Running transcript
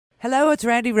Hello, it's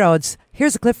Randi Rhodes.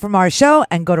 Here's a clip from our show,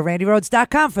 and go to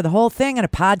randirhodes.com for the whole thing and a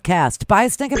podcast. Buy a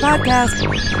stinking podcast.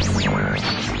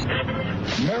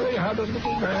 Mary had a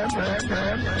little lamb.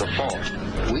 The fall.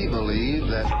 We believe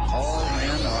that all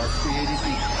men are created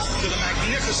equal. To the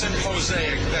magnificent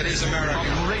mosaic that is America.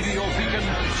 From radio beacon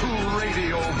to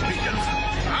radio beacon.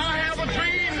 I have a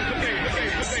dream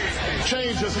today.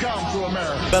 Change has come to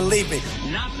America. Believe me.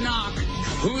 Knock, knock.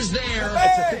 Who's there?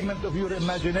 It's a figment of your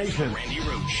imagination. Randi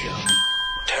Rhodes Show.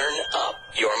 Turn up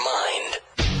your mind.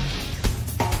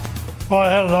 Well,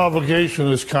 I had an obligation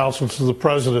as counsel to the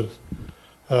president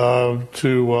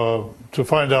to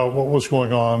find out what was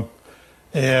going on,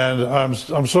 and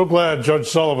I'm so glad Judge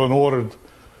Sullivan ordered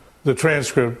the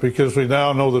transcript, because we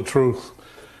now know the truth,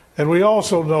 and we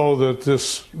also know that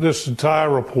this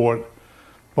entire report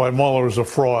by Mueller is a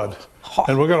fraud,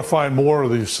 and we're going to find more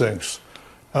of these things.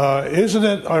 Isn't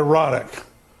it ironic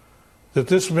that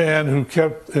this man who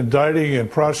kept indicting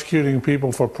and prosecuting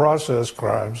people for process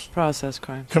crimes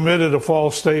committed a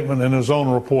false statement in his own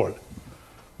report?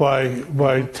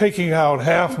 By taking out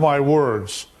half my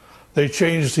words, they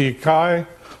changed the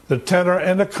the tenor,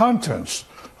 and the contents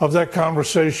of that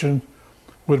conversation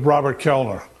with Robert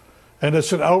Kellner. And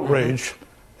it's an outrage,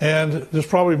 and there's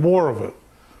probably more of it.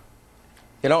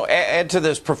 You know, add to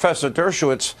this, Professor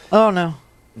Dershowitz. Oh, no.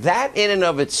 That in and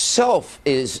of itself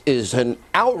is an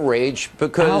outrage,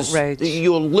 because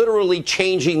you're literally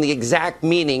changing the exact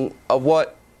meaning of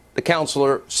what the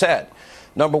counselor said.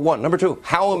 Number one. Number two,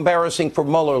 how embarrassing for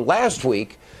Mueller last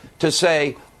week to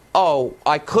say, oh,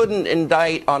 I couldn't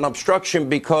indict on obstruction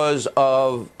because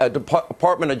of a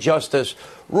Department of Justice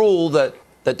rule that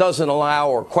doesn't allow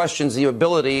or questions the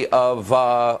ability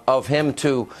of him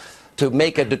to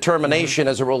make a determination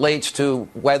as it relates to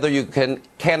whether you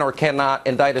can or cannot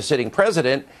indict a sitting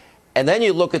president. And then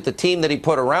you look at the team that he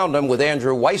put around him with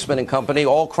Andrew Weissman and company,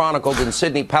 all chronicled in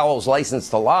Sidney Powell's License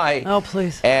to Lie. Oh,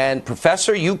 please. And,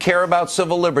 Professor, you care about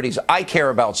civil liberties. I care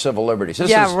about civil liberties.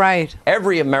 Right.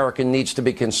 Every American needs to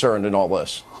be concerned in all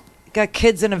this. Got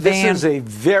kids in a van. This is a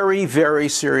very, very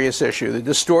serious issue. The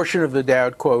distortion of the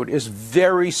Dowd quote is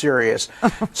very serious,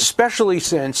 especially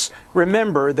since,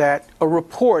 remember that a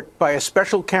report by a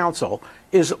special counsel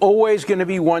is always going to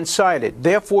be one-sided.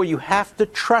 Therefore, you have to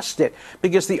trust it,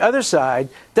 because the other side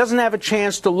doesn't have a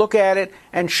chance to look at it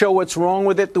and show what's wrong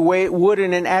with it the way it would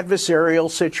in an adversarial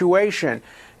situation.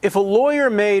 If a lawyer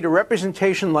made a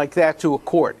representation like that to a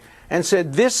court and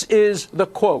said, this is the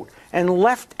quote, and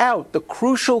left out the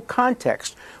crucial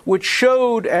context, which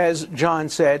showed, as John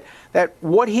said, that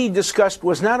what he discussed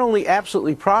was not only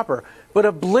absolutely proper, but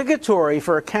obligatory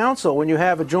for a counsel when you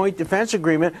have a joint defense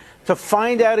agreement to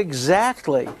find out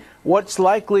exactly what's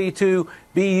likely to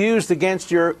be used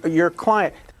against your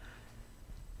client.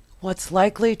 What's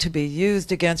likely to be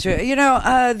used against you? You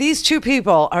know, these two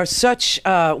people are such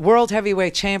world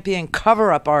heavyweight champion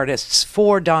cover-up artists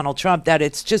for Donald Trump that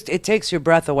it takes your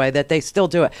breath away that they still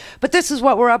do it. But this is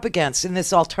what we're up against in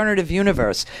this alternative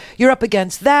universe. You're up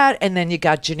against that, and then you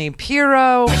got Jeanine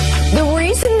Pirro. The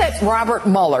reason that Robert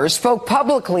Mueller spoke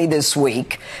publicly this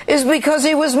week is because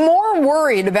he was more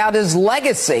worried about his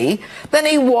legacy than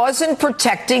he was in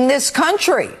protecting this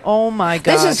country. Oh, my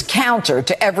God. This is counter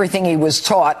to everything he was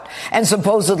taught and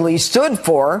supposedly stood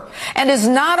for, and is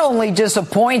not only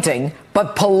disappointing,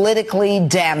 but politically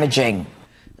damaging.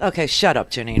 Okay, shut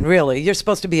up, Jeanine. Really, you're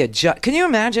supposed to be a judge. Can you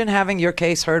imagine having your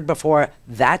case heard before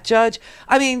that judge?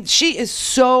 I mean,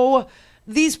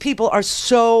 these people are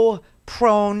so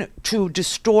prone to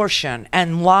distortion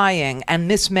and lying and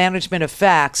mismanagement of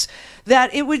facts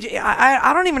that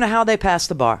I don't even know how they pass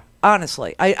the bar.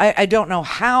 Honestly, I don't know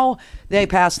how they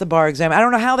pass the bar exam. I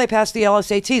don't know how they pass the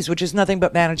LSATs, which is nothing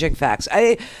but managing facts.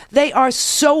 They are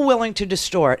so willing to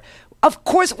distort. Of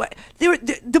course,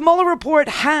 the Mueller report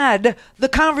had the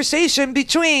conversation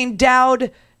between Dowd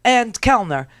and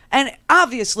Kellner. And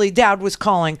obviously, Dowd was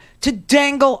calling to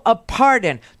dangle a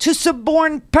pardon, to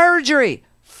suborn perjury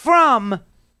from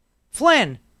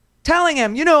Flynn, telling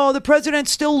him, you know, the president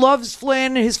still loves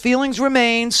Flynn, his feelings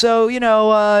remain, so, you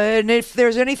know, and if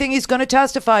there's anything he's going to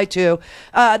testify to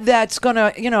that's going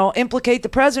to, you know, implicate the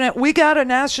president, we got a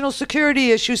national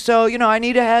security issue, so, you know, I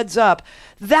need a heads up.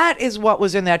 That is what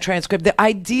was in that transcript. The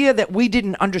idea that we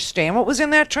didn't understand what was in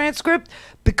that transcript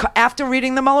after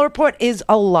reading the Mueller report is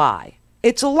a lie.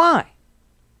 It's a lie.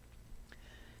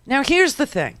 Now, here's the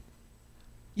thing.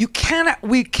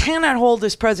 We cannot hold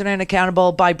this president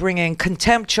accountable by bringing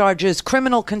contempt charges,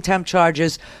 criminal contempt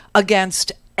charges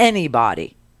against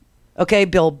anybody. Okay,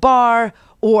 Bill Barr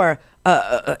or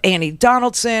Annie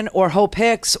Donaldson or Hope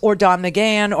Hicks or Don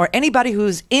McGahn or anybody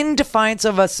who's in defiance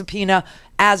of a subpoena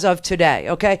as of today,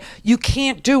 okay? You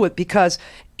can't do it because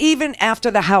even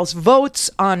after the House votes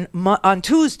on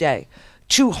Tuesday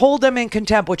to hold them in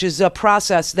contempt, which is a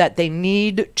process that they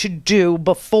need to do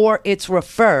before it's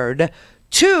referred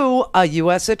to a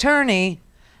U.S. attorney,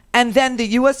 and then the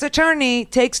U.S. attorney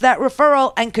takes that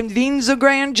referral and convenes a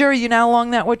grand jury. You know how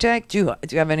long that would take? Do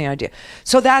you have any idea?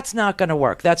 So that's not going to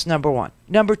work. That's number one.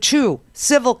 Number two,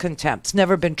 civil contempt's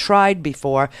never been tried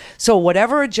before. So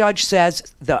whatever a judge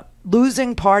says, the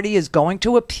losing party is going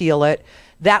to appeal it.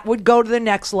 That would go to the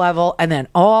next level, and then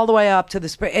all the way up to the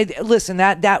spring. Listen,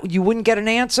 that you wouldn't get an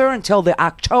answer until the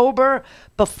October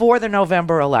before the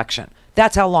November election.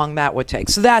 That's how long that would take.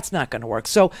 So that's not going to work.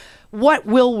 So what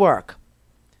will work?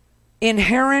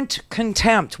 Inherent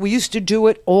contempt. We used to do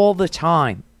it all the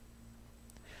time.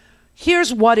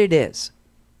 Here's what it is.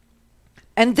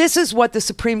 And this is what the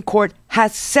Supreme Court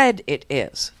has said it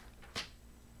is.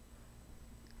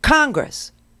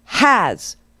 Congress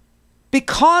has,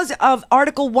 because of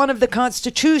Article 1 of the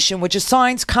Constitution, which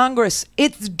assigns Congress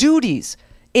its duties,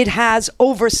 it has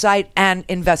oversight and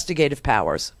investigative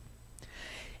powers.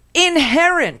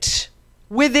 Inherent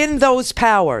within those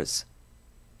powers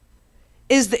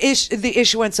is the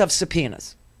issuance of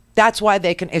subpoenas. That's why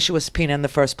they can issue a subpoena in the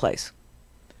first place.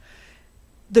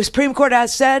 The Supreme Court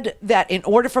has said that in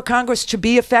order for Congress to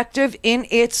be effective in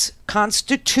its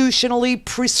constitutionally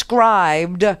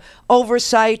prescribed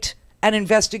oversight and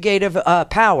investigative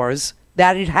powers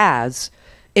that it has,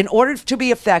 in order to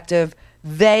be effective,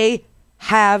 they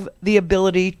have the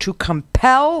ability to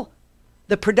compel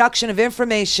the production of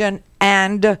information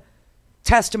and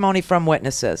testimony from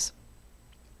witnesses.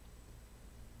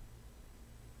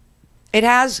 It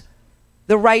has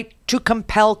the right to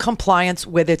compel compliance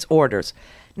with its orders.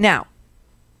 Now,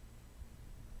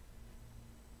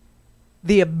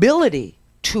 the ability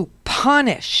to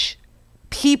punish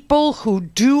people who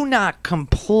do not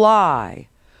comply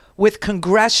with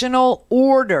congressional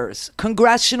orders,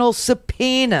 congressional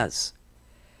subpoenas,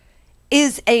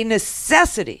 is a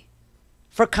necessity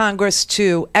for Congress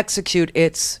to execute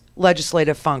its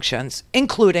legislative functions,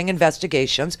 including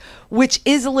investigations, which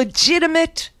is a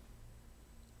legitimate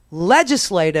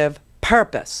legislative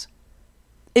purpose.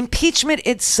 Impeachment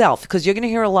itself, because you're going to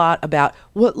hear a lot about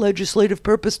what legislative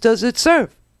purpose does it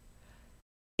serve.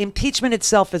 Impeachment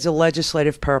itself is a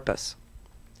legislative purpose.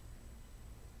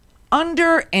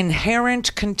 Under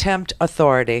inherent contempt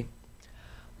authority,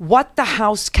 what the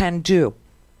House can do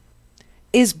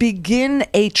is begin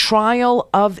a trial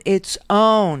of its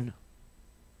own.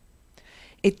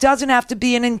 It doesn't have to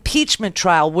be an impeachment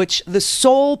trial, which the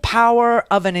sole power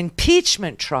of an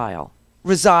impeachment trial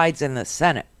resides in the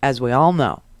Senate, as we all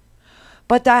know.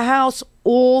 But the House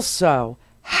also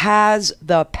has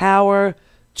the power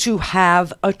to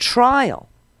have a trial.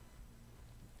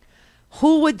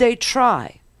 Who would they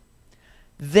try?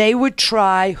 They would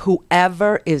try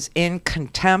whoever is in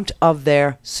contempt of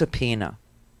their subpoena.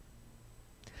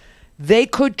 They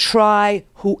could try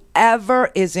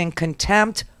whoever is in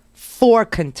contempt for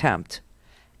contempt,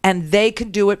 and they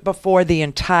could do it before the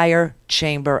entire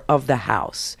chamber of the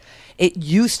House. It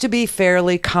used to be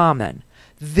fairly common.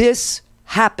 This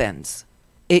happens.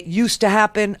 It used to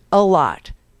happen a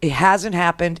lot. It hasn't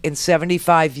happened in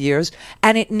 75 years,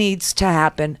 and it needs to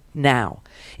happen now.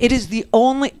 It is the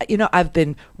only, I've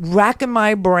been racking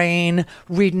my brain,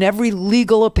 reading every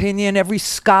legal opinion, every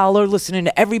scholar, listening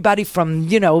to everybody from,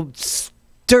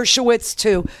 Dershowitz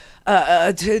to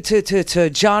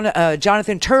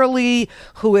Jonathan Turley,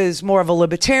 who is more of a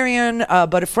libertarian,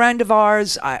 but a friend of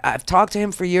ours. I've talked to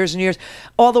him for years and years,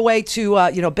 all the way to,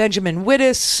 Benjamin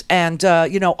Wittes and,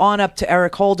 on up to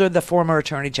Eric Holder, the former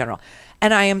Attorney General.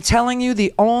 And I am telling you,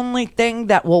 the only thing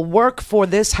that will work for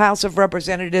this House of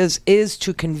Representatives is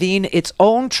to convene its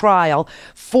own trial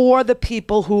for the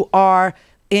people who are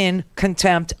in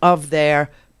contempt of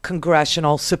their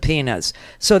congressional subpoenas.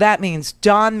 So that means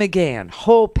Don McGahn,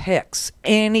 Hope Hicks,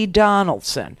 Annie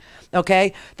Donaldson.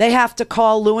 Okay, they have to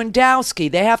call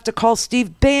Lewandowski. They have to call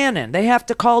Steve Bannon. They have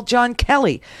to call John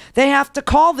Kelly. They have to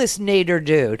call this Nader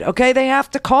dude. Okay, they have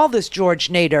to call this George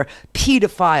Nader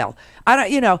pedophile.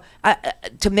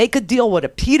 To make a deal with a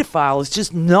pedophile is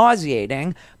just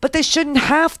nauseating, but they shouldn't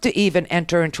have to even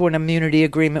enter into an immunity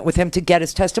agreement with him to get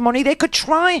his testimony. They could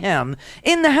try him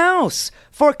in the House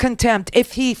for contempt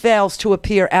if he fails to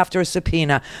appear after a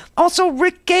subpoena. Also,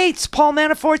 Rick Gates, Paul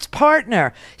Manafort's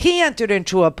partner, he entered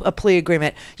into a plea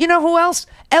agreement. You know who else?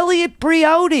 Elliot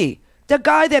Briotti, the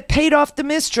guy that paid off the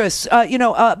mistress,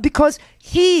 because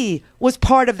he was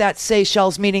part of that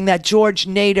Seychelles meeting that George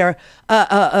Nader,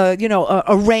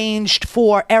 arranged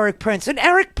for Eric Prince. And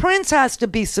Eric Prince has to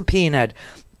be subpoenaed.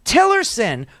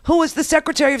 Tillerson, who was the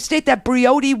Secretary of State that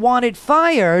Briotti wanted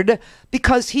fired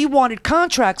because he wanted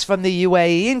contracts from the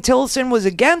UAE, and Tillerson was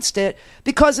against it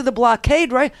because of the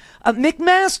blockade, right?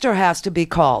 McMaster has to be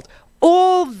called.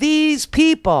 All these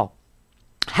people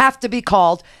have to be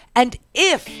called, and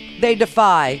if they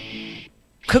defy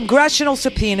congressional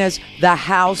subpoenas, the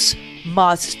House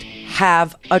must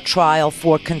have a trial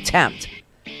for contempt.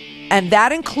 And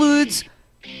that includes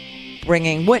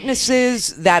bringing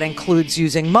witnesses. That includes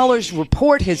using Mueller's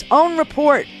report, his own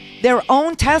report, their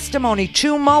own testimony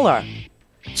to Mueller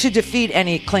to defeat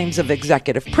any claims of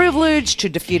executive privilege, to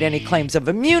defeat any claims of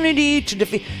immunity, to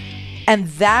defeat. And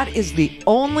that is the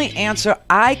only answer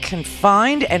I can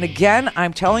find. And again,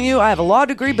 I'm telling you, I have a law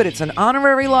degree, but it's an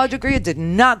honorary law degree. It did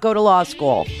not go to law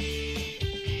school.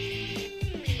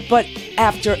 But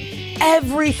after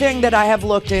everything that I have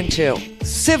looked into,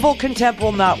 civil contempt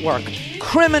will not work.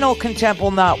 Criminal contempt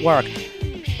will not work.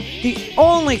 The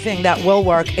only thing that will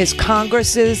work is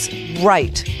Congress's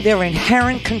right, their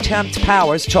inherent contempt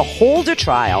powers to hold a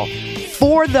trial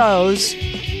for those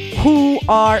who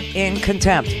are in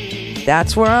contempt.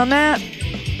 That's where I'm at.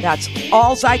 That's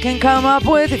all I can come up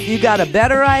with. If you got a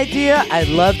better idea, I'd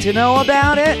love to know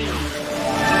about it.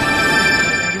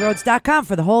 RandiRhodes.com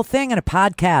for the whole thing and a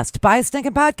podcast. Buy a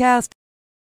stinking podcast.